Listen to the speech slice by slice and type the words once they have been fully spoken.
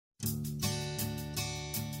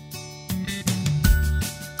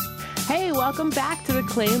Welcome back to the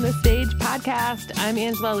Claim the Stage podcast. I'm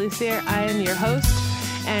Angela Lucier. I am your host,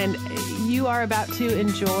 and you are about to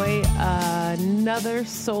enjoy another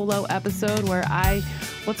solo episode where I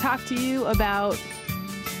will talk to you about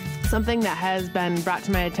something that has been brought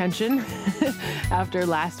to my attention after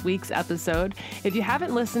last week's episode. If you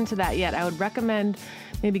haven't listened to that yet, I would recommend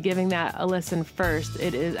maybe giving that a listen first.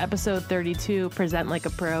 It is episode 32, Present Like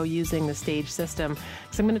a Pro Using the Stage System.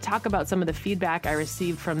 So I'm going to talk about some of the feedback I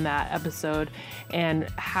received from that episode and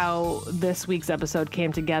how this week's episode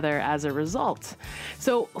came together as a result.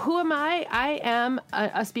 So who am I? I am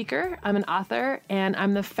a speaker, I'm an author, and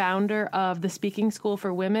I'm the founder of the Speaking School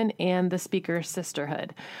for Women and the Speaker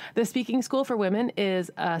Sisterhood. The Speaking School for Women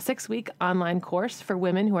is a 6-week online course for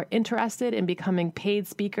women who are interested in becoming paid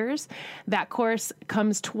speakers. That course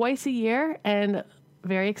comes twice a year and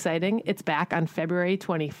very exciting. It's back on February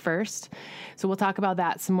 21st. So we'll talk about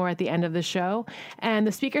that some more at the end of the show. And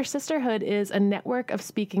the Speaker Sisterhood is a network of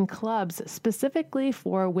speaking clubs specifically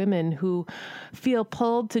for women who feel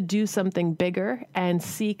pulled to do something bigger and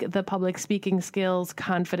seek the public speaking skills,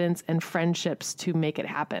 confidence, and friendships to make it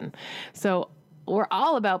happen. So we're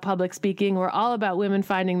all about public speaking. We're all about women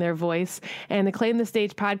finding their voice. And the Claim the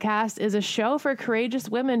Stage podcast is a show for courageous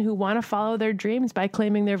women who want to follow their dreams by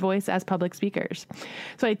claiming their voice as public speakers.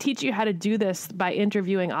 So I teach you how to do this by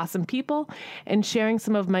interviewing awesome people and sharing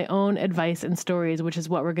some of my own advice and stories, which is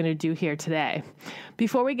what we're going to do here today.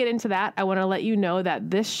 Before we get into that, I want to let you know that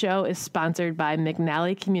this show is sponsored by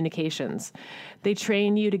McNally Communications. They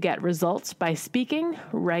train you to get results by speaking,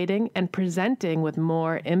 writing, and presenting with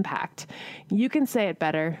more impact. You can say it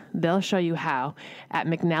better. They'll show you how at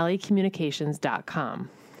McNallyCommunications.com.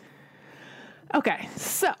 Okay,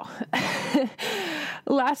 so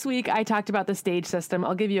last week I talked about the stage system.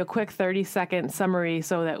 I'll give you a quick 30-second summary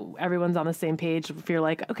so that everyone's on the same page. If you're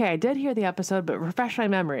like, okay, I did hear the episode, but refresh my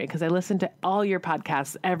memory because I listen to all your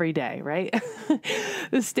podcasts every day, right?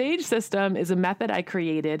 The stage system is a method I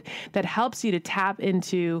created that helps you to tap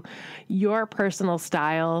into your personal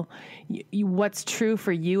style, what's true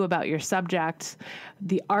for you about your subject,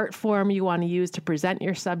 the art form you want to use to present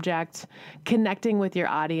your subject, connecting with your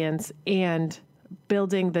audience, and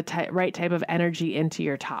building the right type of energy into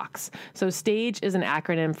your talks. So STAGE is an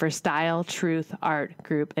acronym for Style, Truth, Art,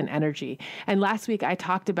 Group, and Energy. And last week I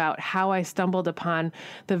talked about how I stumbled upon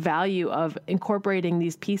the value of incorporating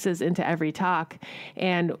these pieces into every talk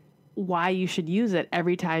and why you should use it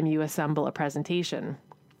every time you assemble a presentation.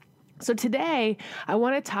 So today I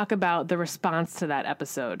want to talk about the response to that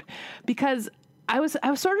episode because I was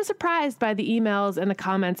sort of surprised by the emails and the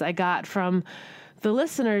comments I got from the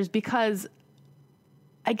listeners because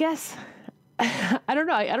I guess, I don't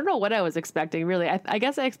know what I was expecting, really. I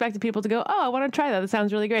guess I expected people to go, oh, I want to try that. That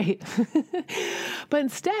sounds really great. But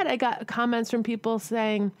instead, I got comments from people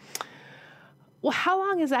saying, well, how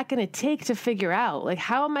long is that going to take to figure out? Like,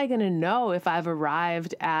 how am I going to know if I've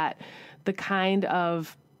arrived at the kind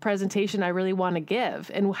of presentation I really want to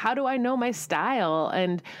give? And how do I know my style?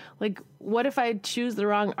 And like, what if I choose the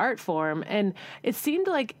wrong art form? And it seemed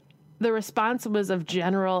like the response was of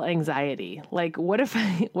general anxiety. Like, what if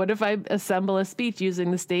I assemble a speech using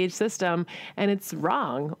the stage system and it's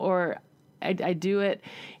wrong, or I do it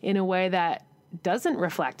in a way that doesn't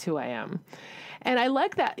reflect who I am? And I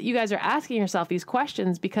like that you guys are asking yourself these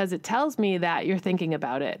questions because it tells me that you're thinking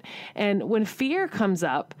about it. And when fear comes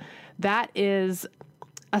up, that is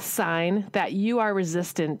a sign that you are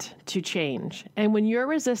resistant to change. And when you're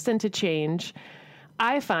resistant to change,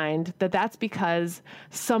 I find that that's because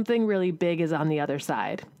something really big is on the other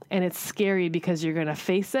side. And it's scary because you're going to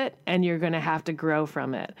face it and you're going to have to grow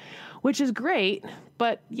from it, which is great.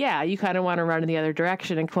 But yeah, you kind of want to run in the other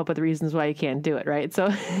direction and come up with reasons why you can't do it, right?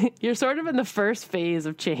 So you're sort of in the first phase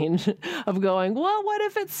of change of going, well, what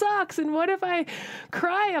if it sucks? And what if I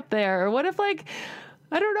cry up there? Or what if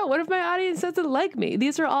I don't know, what if my audience doesn't like me?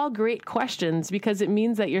 These are all great questions because it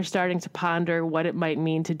means that you're starting to ponder what it might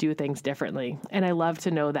mean to do things differently. And I love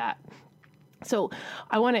to know that. So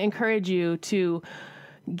I want to encourage you to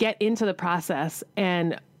get into the process.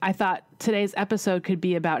 And I thought today's episode could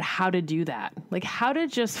be about how to do that, like how to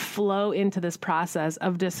just flow into this process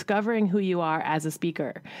of discovering who you are as a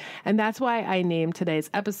speaker. And that's why I named today's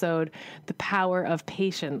episode The Power of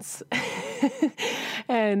Patience.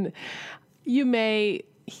 And you may,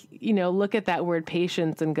 look at that word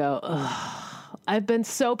patience and go, ugh, I've been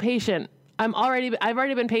so patient. I've already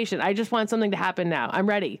been patient. I just want something to happen now. I'm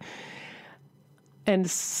ready. And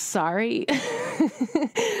sorry,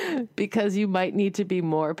 because you might need to be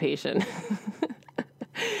more patient.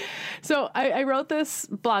 So I wrote this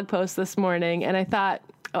blog post this morning and I thought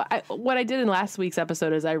What I did in last week's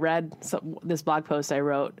episode is I read this blog post I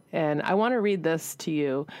wrote, and I want to read this to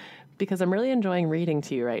you because I'm really enjoying reading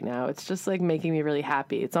to you right now. It's just like making me really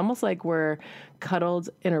happy. It's almost like we're cuddled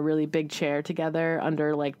in a really big chair together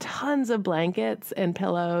under like tons of blankets and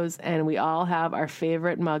pillows, and we all have our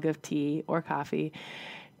favorite mug of tea or coffee,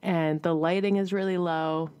 and the lighting is really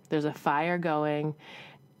low. There's a fire going,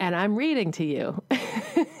 and I'm reading to you.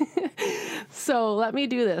 So let me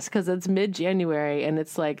do this because it's mid-January and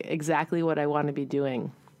it's like exactly what I want to be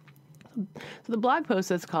doing. So the blog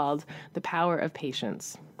post is called The Power of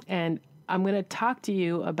Patience. And I'm going to talk to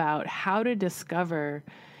you about how to discover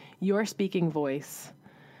your speaking voice.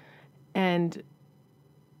 And,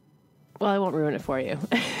 well, I won't ruin it for you.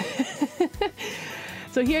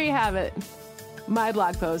 So here you have it. My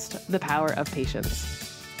blog post, The Power of Patience.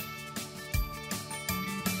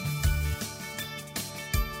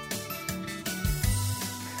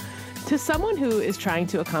 To someone who is trying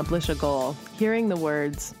to accomplish a goal, hearing the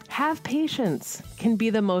words, "have patience," can be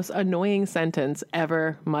the most annoying sentence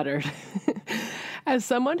ever muttered. As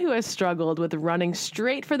someone who has struggled with running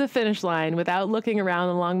straight for the finish line without looking around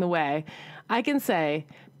along the way, I can say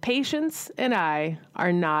patience and I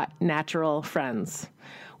are not natural friends.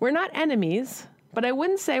 We're not enemies, but I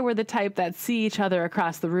wouldn't say we're the type that see each other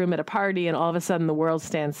across the room at a party and all of a sudden the world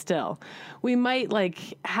stands still. We might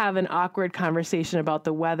have an awkward conversation about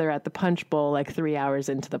the weather at the punch bowl 3 hours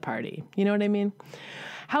into the party. You know what I mean?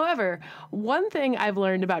 However, one thing I've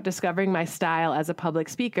learned about discovering my style as a public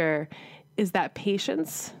speaker is that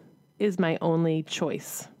patience is my only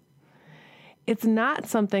choice. It's not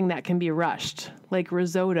something that can be rushed, like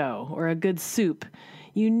risotto or a good soup.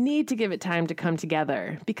 You need to give it time to come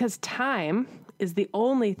together because time is the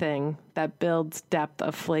only thing that builds depth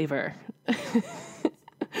of flavor.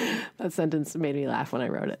 That sentence made me laugh when I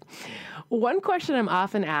wrote it. One question I'm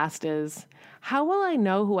often asked is, how will I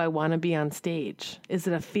know who I want to be on stage? Is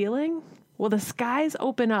it a feeling? Will the skies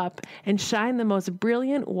open up and shine the most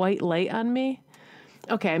brilliant white light on me?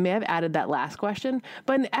 Okay, I may have added that last question,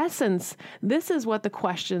 but in essence, this is what the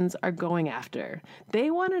questions are going after. They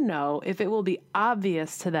want to know if it will be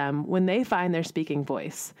obvious to them when they find their speaking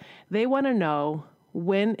voice. They want to know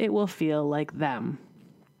when it will feel like them.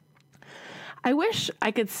 I wish I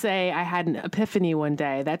could say I had an epiphany one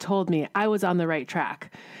day that told me I was on the right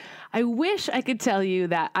track. I wish I could tell you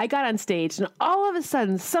that I got on stage and all of a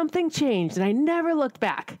sudden something changed and I never looked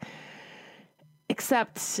back.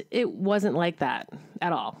 Except it wasn't like that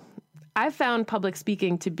at all. I've found public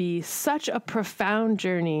speaking to be such a profound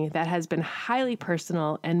journey that has been highly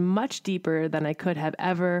personal and much deeper than I could have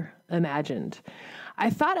ever imagined. I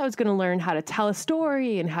thought I was going to learn how to tell a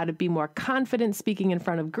story and how to be more confident speaking in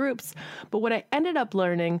front of groups, but what I ended up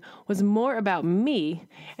learning was more about me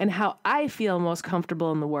and how I feel most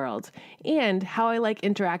comfortable in the world, and how I like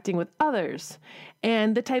interacting with others,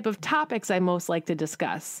 and the type of topics I most like to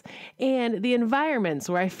discuss, and the environments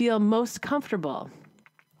where I feel most comfortable.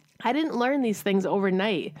 I didn't learn these things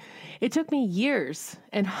overnight. It took me years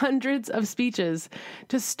and hundreds of speeches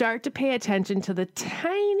to start to pay attention to the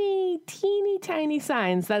teeny tiny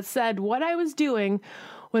signs that said what I was doing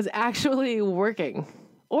was actually working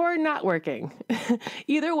or not working.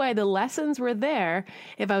 Either way, the lessons were there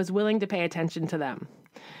if I was willing to pay attention to them.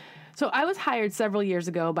 So I was hired several years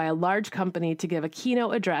ago by a large company to give a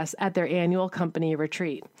keynote address at their annual company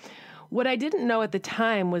retreat. What I didn't know at the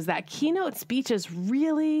time was that keynote speeches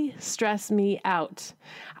really stress me out.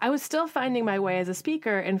 I was still finding my way as a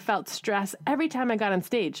speaker and felt stress every time I got on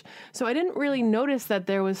stage. So I didn't really notice that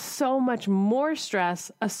there was so much more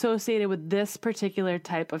stress associated with this particular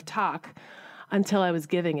type of talk until I was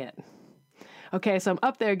giving it. Okay, so I'm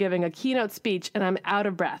up there giving a keynote speech and I'm out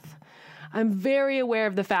of breath. I'm very aware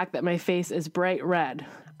of the fact that my face is bright red.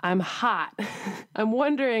 I'm hot. I'm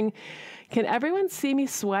wondering, can everyone see me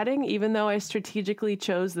sweating even though I strategically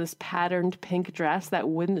chose this patterned pink dress that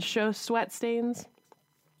wouldn't show sweat stains?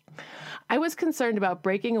 I was concerned about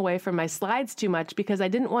breaking away from my slides too much because I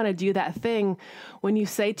didn't want to do that thing when you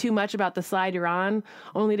say too much about the slide you're on,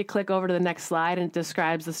 only to click over to the next slide and it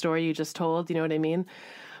describes the story you just told. You know what I mean?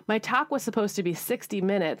 My talk was supposed to be 60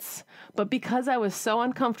 minutes, but because I was so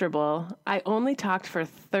uncomfortable, I only talked for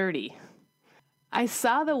 30. I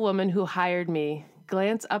saw the woman who hired me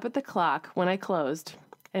glance up at the clock when I closed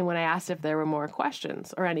and when I asked if there were more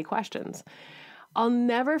questions or any questions. I'll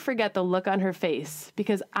never forget the look on her face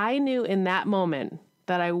because I knew in that moment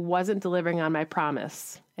that I wasn't delivering on my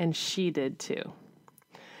promise, and she did too.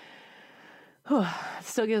 It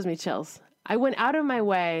still gives me chills. I went out of my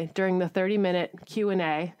way during the 30-minute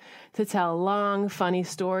Q&A to tell long, funny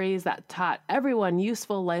stories that taught everyone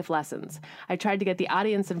useful life lessons. I tried to get the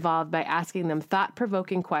audience involved by asking them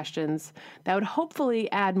thought-provoking questions that would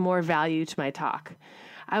hopefully add more value to my talk.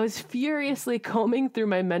 I was furiously combing through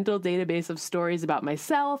my mental database of stories about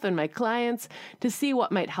myself and my clients to see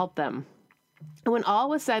what might help them. And when all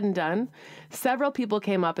was said and done, several people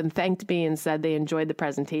came up and thanked me and said they enjoyed the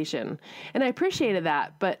presentation. And I appreciated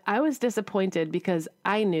that, but I was disappointed because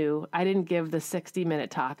I knew I didn't give the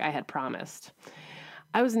 60-minute talk I had promised.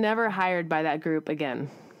 I was never hired by that group again.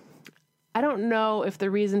 I don't know if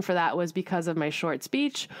the reason for that was because of my short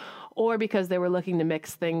speech or because they were looking to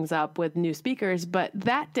mix things up with new speakers, but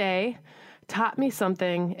that day taught me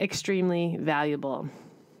something extremely valuable.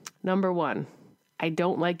 Number one, I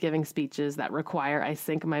don't like giving speeches that require I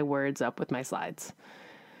sync my words up with my slides.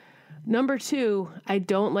 Number two, I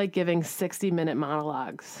don't like giving 60-minute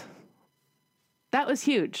monologues. That was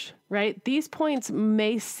huge, right? These points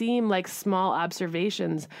may seem like small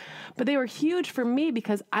observations, but they were huge for me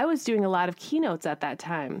because I was doing a lot of keynotes at that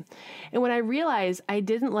time. And when I realized I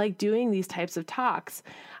didn't like doing these types of talks,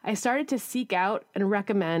 I started to seek out and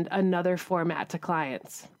recommend another format to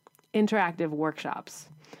clients: interactive workshops.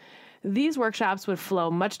 These workshops would flow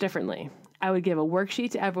much differently. I would give a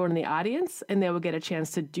worksheet to everyone in the audience, and they would get a chance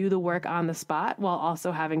to do the work on the spot while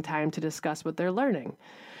also having time to discuss what they're learning.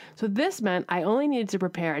 So this meant I only needed to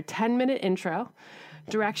prepare a 10-minute intro,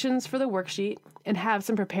 directions for the worksheet, and have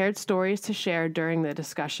some prepared stories to share during the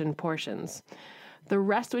discussion portions. The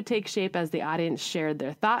rest would take shape as the audience shared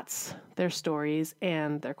their thoughts, their stories,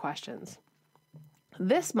 and their questions.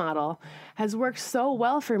 This model has worked so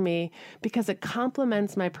well for me because it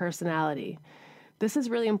complements my personality. This is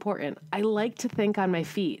really important. I like to think on my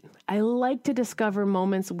feet. I like to discover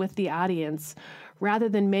moments with the audience rather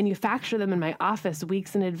than manufacture them in my office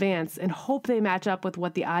weeks in advance and hope they match up with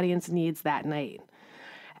what the audience needs that night.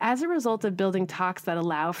 As a result of building talks that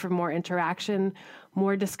allow for more interaction,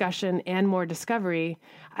 more discussion, and more discovery,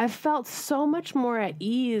 I've felt so much more at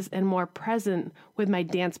ease and more present with my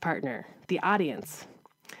dance partner, the audience.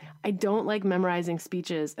 I don't like memorizing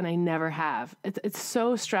speeches, and I never have. It's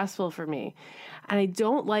so stressful for me. And I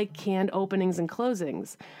don't like canned openings and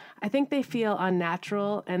closings. I think they feel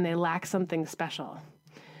unnatural and they lack something special.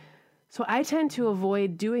 So I tend to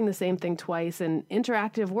avoid doing the same thing twice, and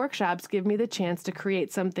interactive workshops give me the chance to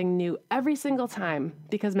create something new every single time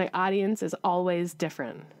because my audience is always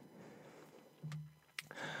different.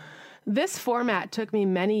 This format took me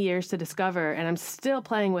many years to discover, and I'm still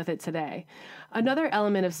playing with it today. Another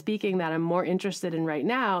element of speaking that I'm more interested in right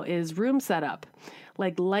now is room setup,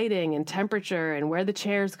 like lighting and temperature and where the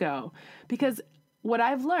chairs go. Because what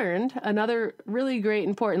I've learned, another really great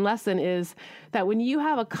important lesson, is that when you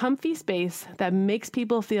have a comfy space that makes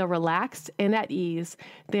people feel relaxed and at ease,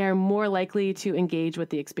 they are more likely to engage with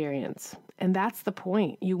the experience. And that's the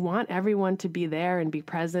point. You want everyone to be there and be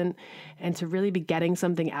present and to really be getting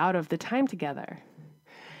something out of the time together.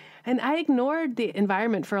 And I ignored the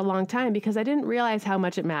environment for a long time because I didn't realize how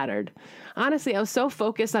much it mattered. Honestly, I was so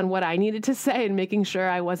focused on what I needed to say and making sure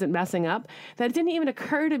I wasn't messing up that it didn't even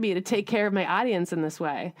occur to me to take care of my audience in this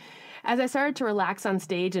way. As I started to relax on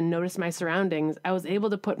stage and notice my surroundings, I was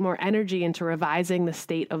able to put more energy into revising the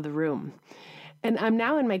state of the room. And I'm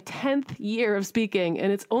now in my 10th year of speaking,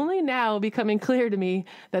 and it's only now becoming clear to me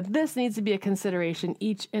that this needs to be a consideration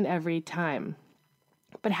each and every time.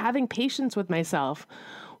 But having patience with myself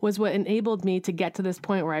was what enabled me to get to this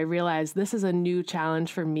point where I realized this is a new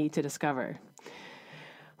challenge for me to discover.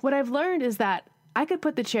 What I've learned is that I could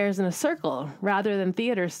put the chairs in a circle rather than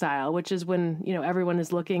theater style, which is when, everyone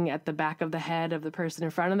is looking at the back of the head of the person in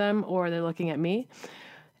front of them or they're looking at me.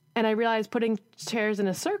 And I realized putting chairs in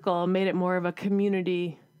a circle made it more of a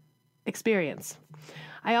community experience.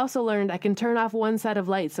 I also learned I can turn off one set of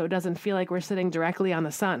lights so it doesn't feel like we're sitting directly on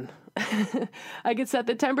the sun. I could set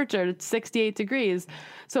the temperature to 68 degrees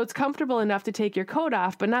so it's comfortable enough to take your coat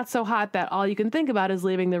off, but not so hot that all you can think about is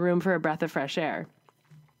leaving the room for a breath of fresh air.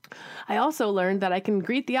 I also learned that I can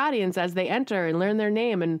greet the audience as they enter and learn their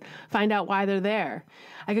name and find out why they're there.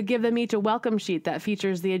 I could give them each a welcome sheet that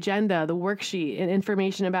features the agenda, the worksheet, and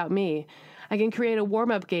information about me. I can create a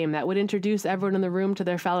warm-up game that would introduce everyone in the room to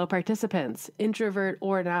their fellow participants, introvert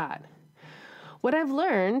or not. What I've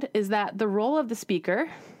learned is that the role of the speaker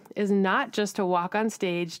is not just to walk on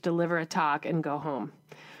stage, deliver a talk, and go home.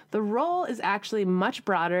 The role is actually much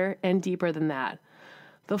broader and deeper than that.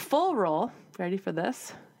 The full role, ready for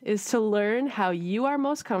this, is to learn how you are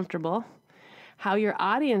most comfortable, how your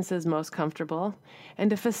audience is most comfortable, and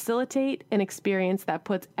to facilitate an experience that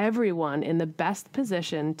puts everyone in the best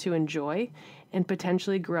position to enjoy and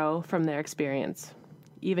potentially grow from their experience,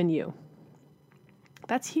 even you.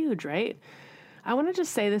 That's huge, right? I want to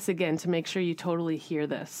just say this again to make sure you totally hear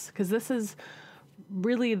this, because this is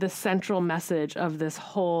really the central message of this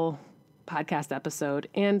whole podcast episode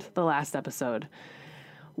and the last episode.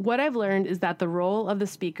 What I've learned is that the role of the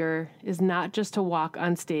speaker is not just to walk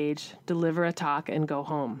on stage, deliver a talk, and go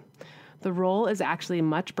home. The role is actually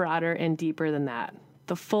much broader and deeper than that.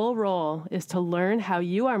 The full role is to learn how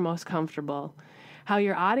you are most comfortable, how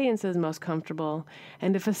your audience is most comfortable,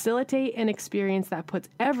 and to facilitate an experience that puts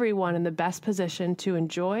everyone in the best position to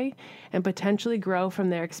enjoy and potentially grow from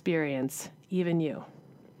their experience, even you.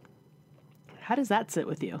 How does that sit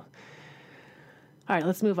with you? All right,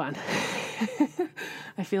 let's move on.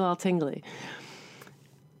 I feel all tingly.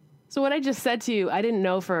 So what I just said to you, I didn't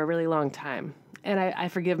know for a really long time. And I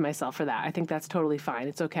forgive myself for that. I think that's totally fine.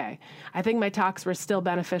 It's okay. I think my talks were still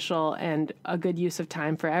beneficial and a good use of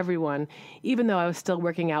time for everyone, even though I was still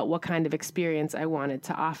working out what kind of experience I wanted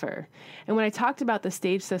to offer. And when I talked about the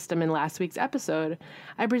stage system in last week's episode,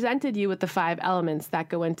 I presented you with the 5 elements that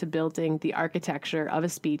go into building the architecture of a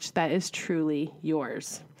speech that is truly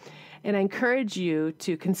yours. And I encourage you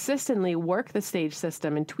to consistently work the stage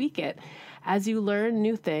system and tweak it as you learn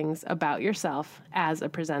new things about yourself as a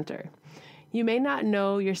presenter. You may not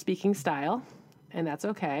know your speaking style, and that's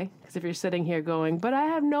okay, because if you're sitting here going, but I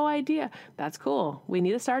have no idea, that's cool. We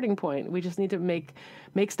need a starting point. We just need to make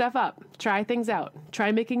stuff up, try things out,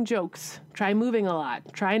 try making jokes, try moving a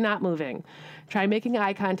lot, try not moving, try making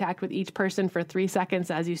eye contact with each person for 3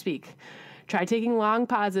 seconds as you speak, try taking long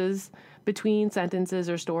pauses between sentences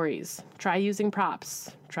or stories, try using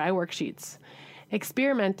props, try worksheets.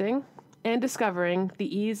 Experimenting and discovering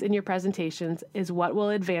the ease in your presentations is what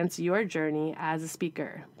will advance your journey as a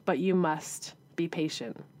speaker, but you must be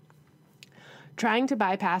patient. Trying to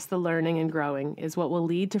bypass the learning and growing is what will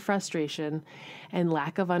lead to frustration and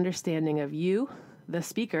lack of understanding of you, the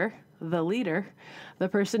speaker, the leader, the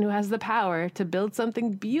person who has the power to build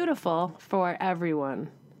something beautiful for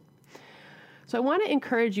everyone. So I want to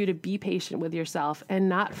encourage you to be patient with yourself and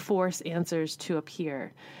not force answers to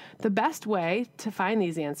appear. The best way to find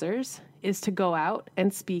these answers is to go out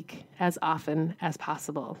and speak as often as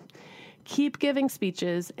possible. Keep giving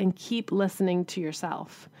speeches and keep listening to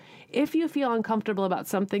yourself. If you feel uncomfortable about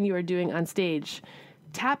something you are doing on stage,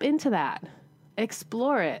 tap into that,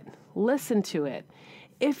 explore it, listen to it.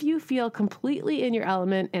 If you feel completely in your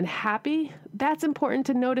element and happy, that's important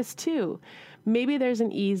to notice too. Maybe there's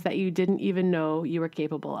an ease that you didn't even know you were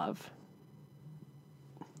capable of.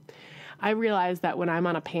 I realize that when I'm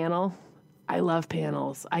on a panel, I love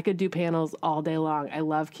panels. I could do panels all day long. I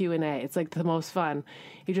love Q&A. It's like the most fun.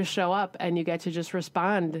 You just show up and you get to just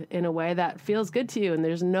respond in a way that feels good to you and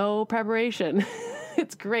there's no preparation.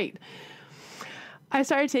 It's great. I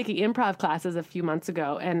started taking improv classes a few months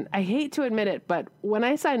ago, and I hate to admit it, but when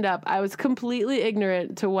I signed up, I was completely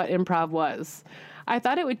ignorant to what improv was. I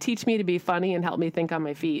thought it would teach me to be funny and help me think on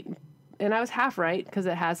my feet. And I was half right, because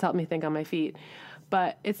it has helped me think on my feet.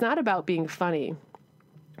 But it's not about being funny.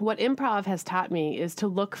 What improv has taught me is to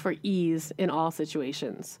look for ease in all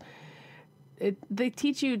situations. They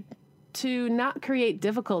teach you to not create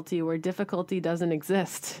difficulty where difficulty doesn't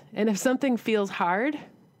exist. And if something feels hard,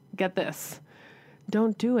 get this,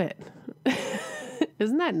 don't do it.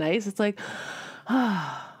 Isn't that nice? It's like,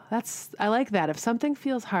 I like that. If something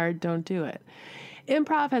feels hard, don't do it.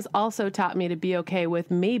 Improv has also taught me to be okay with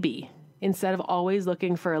maybe, instead of always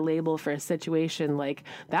looking for a label for a situation like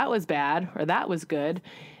that was bad or that was good.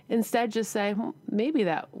 Instead, just say, maybe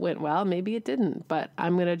that went well, maybe it didn't, but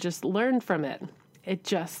I'm going to just learn from it. It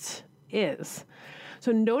just is.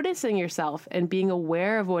 So noticing yourself and being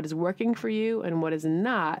aware of what is working for you and what is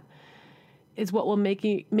not is what will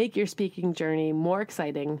make your speaking journey more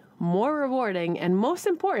exciting, more rewarding, and most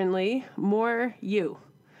importantly, more you.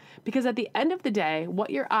 Because at the end of the day, what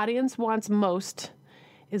your audience wants most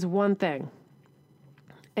is one thing.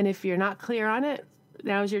 And if you're not clear on it,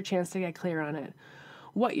 now's your chance to get clear on it.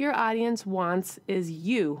 What your audience wants is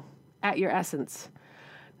you at your essence,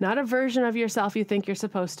 not a version of yourself you think you're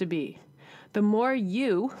supposed to be. The more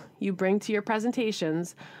you bring to your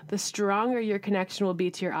presentations, the stronger your connection will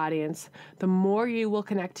be to your audience, the more you will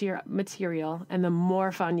connect to your material, and the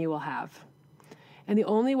more fun you will have. And the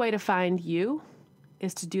only way to find you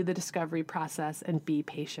is to do the discovery process and be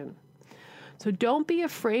patient. So don't be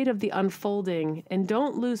afraid of the unfolding and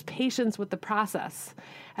don't lose patience with the process.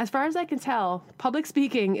 As far as I can tell, public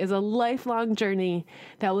speaking is a lifelong journey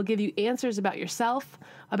that will give you answers about yourself,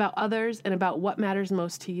 about others, and about what matters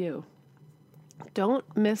most to you. Don't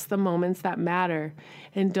miss the moments that matter,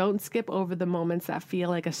 and don't skip over the moments that feel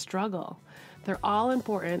like a struggle. They're all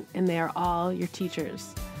important, and they are all your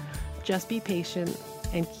teachers. Just be patient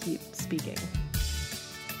and keep speaking.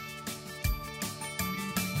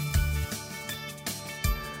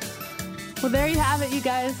 Well, there you have it, you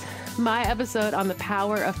guys. My episode on the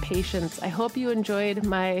power of patience. I hope you enjoyed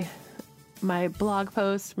my blog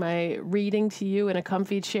post, my reading to you in a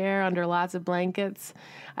comfy chair under lots of blankets.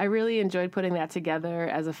 I really enjoyed putting that together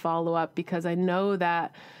as a follow-up because I know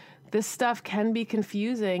that this stuff can be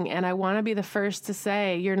confusing, and I want to be the first to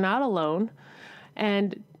say you're not alone,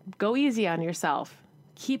 and go easy on yourself.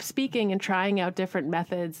 Keep speaking and trying out different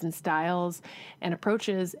methods and styles and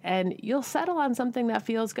approaches, and you'll settle on something that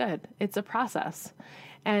feels good. It's a process.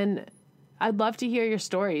 And I'd love to hear your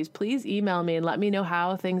stories. Please email me and let me know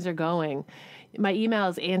how things are going. My email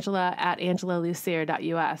is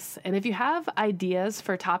angela@angelalucier.us. And if you have ideas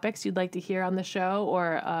for topics you'd like to hear on the show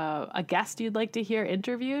or a guest you'd like to hear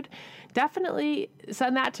interviewed, definitely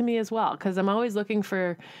send that to me as well, because I'm always looking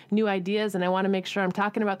for new ideas and I want to make sure I'm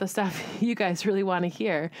talking about the stuff you guys really want to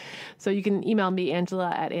hear. So you can email me,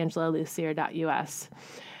 angela@angelalucier.us.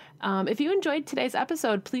 If you enjoyed today's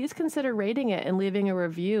episode, please consider rating it and leaving a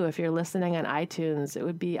review if you're listening on iTunes. It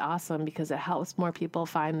would be awesome because it helps more people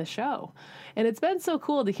find the show. And it's been so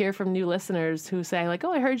cool to hear from new listeners who say like,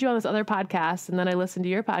 oh, I heard you on this other podcast and then I listened to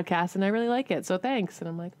your podcast and I really like it. So thanks. And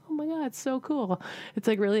I'm like, oh my God, it's so cool. It's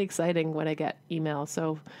like really exciting when I get emails.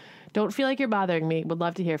 So don't feel like you're bothering me. Would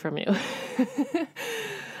love to hear from you.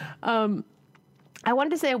 I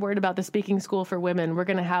wanted to say a word about the Speaking School for Women. We're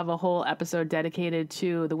going to have a whole episode dedicated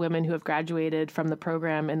to the women who have graduated from the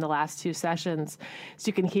program in the last 2 sessions, so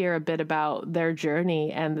you can hear a bit about their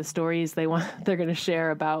journey and the stories they're going to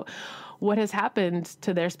share about what has happened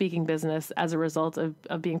to their speaking business as a result of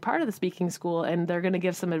being part of the speaking school. And they're going to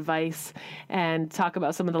give some advice and talk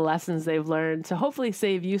about some of the lessons they've learned to hopefully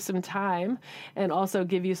save you some time and also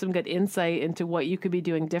give you some good insight into what you could be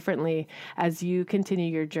doing differently as you continue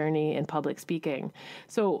your journey in public speaking.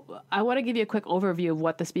 So I want to give you a quick overview of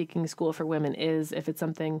what the Speaking School for Women is, if it's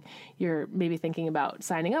something you're maybe thinking about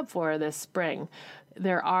signing up for this spring.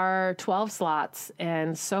 There are 12 slots,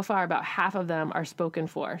 and so far about half of them are spoken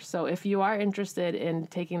for. So if you are interested in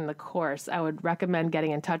taking the course, I would recommend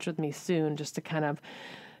getting in touch with me soon just to kind of,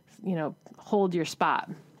 hold your spot.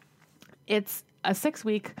 It's a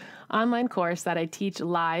 6-week online course that I teach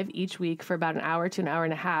live each week for about an hour to an hour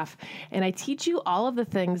and a half. And I teach you all of the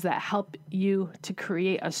things that help you to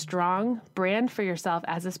create a strong brand for yourself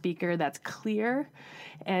as a speaker that's clear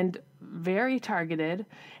and very targeted.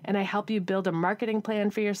 And I help you build a marketing plan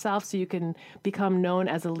for yourself so you can become known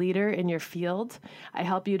as a leader in your field. I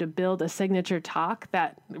help you to build a signature talk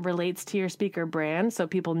that relates to your speaker brand so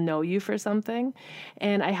people know you for something.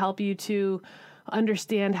 And I help you to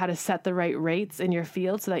understand how to set the right rates in your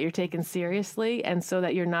field so that you're taken seriously and so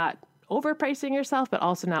that you're not overpricing yourself, but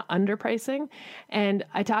also not underpricing. And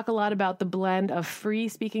I talk a lot about the blend of free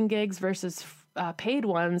speaking gigs versus paid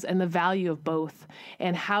ones and the value of both,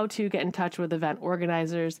 and how to get in touch with event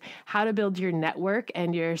organizers, how to build your network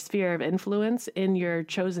and your sphere of influence in your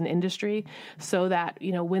chosen industry so that,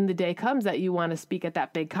 when the day comes that you want to speak at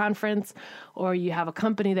that big conference or you have a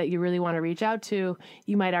company that you really want to reach out to,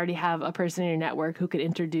 you might already have a person in your network who could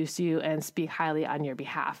introduce you and speak highly on your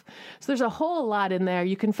behalf. So there's a whole lot in there.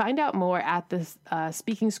 You can find out more at this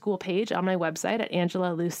Speaking School page on my website at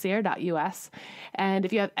angelalucier.us. And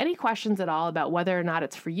if you have any questions at all about whether or not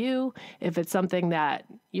it's for you, if it's something that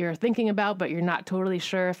you're thinking about, but you're not totally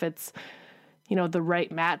sure if it's, the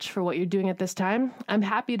right match for what you're doing at this time, I'm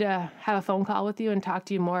happy to have a phone call with you and talk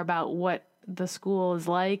to you more about what the school is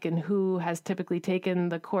like and who has typically taken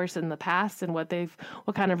the course in the past and what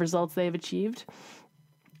kind of results they've achieved.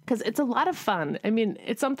 Because it's a lot of fun. I mean,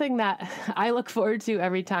 it's something that I look forward to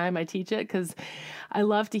every time I teach it because I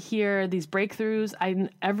love to hear these breakthroughs.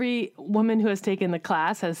 Every woman who has taken the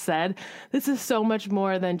class has said, this is so much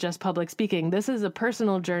more than just public speaking. This is a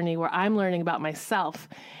personal journey where I'm learning about myself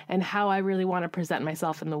and how I really want to present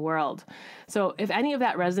myself in the world. So if any of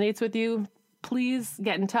that resonates with you, please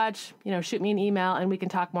get in touch, shoot me an email and we can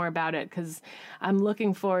talk more about it because I'm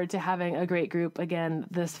looking forward to having a great group again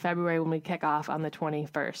this February when we kick off on the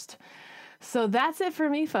 21st. So that's it for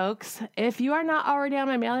me, folks. If you are not already on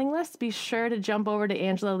my mailing list, be sure to jump over to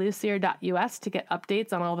angelalucier.us to get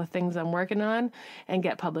updates on all the things I'm working on and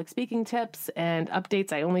get public speaking tips and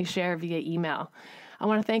updates I only share via email. I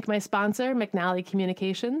want to thank my sponsor, McNally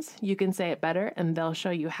Communications. You can say it better, and they'll show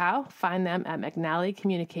you how. Find them at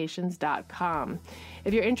mcnallycommunications.com.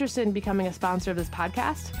 If you're interested in becoming a sponsor of this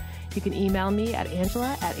podcast, you can email me at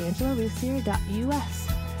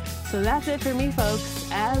angela@angelalucier.us. So that's it for me, folks.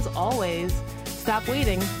 As always, stop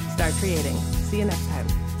waiting, start creating. See you next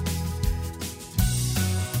time.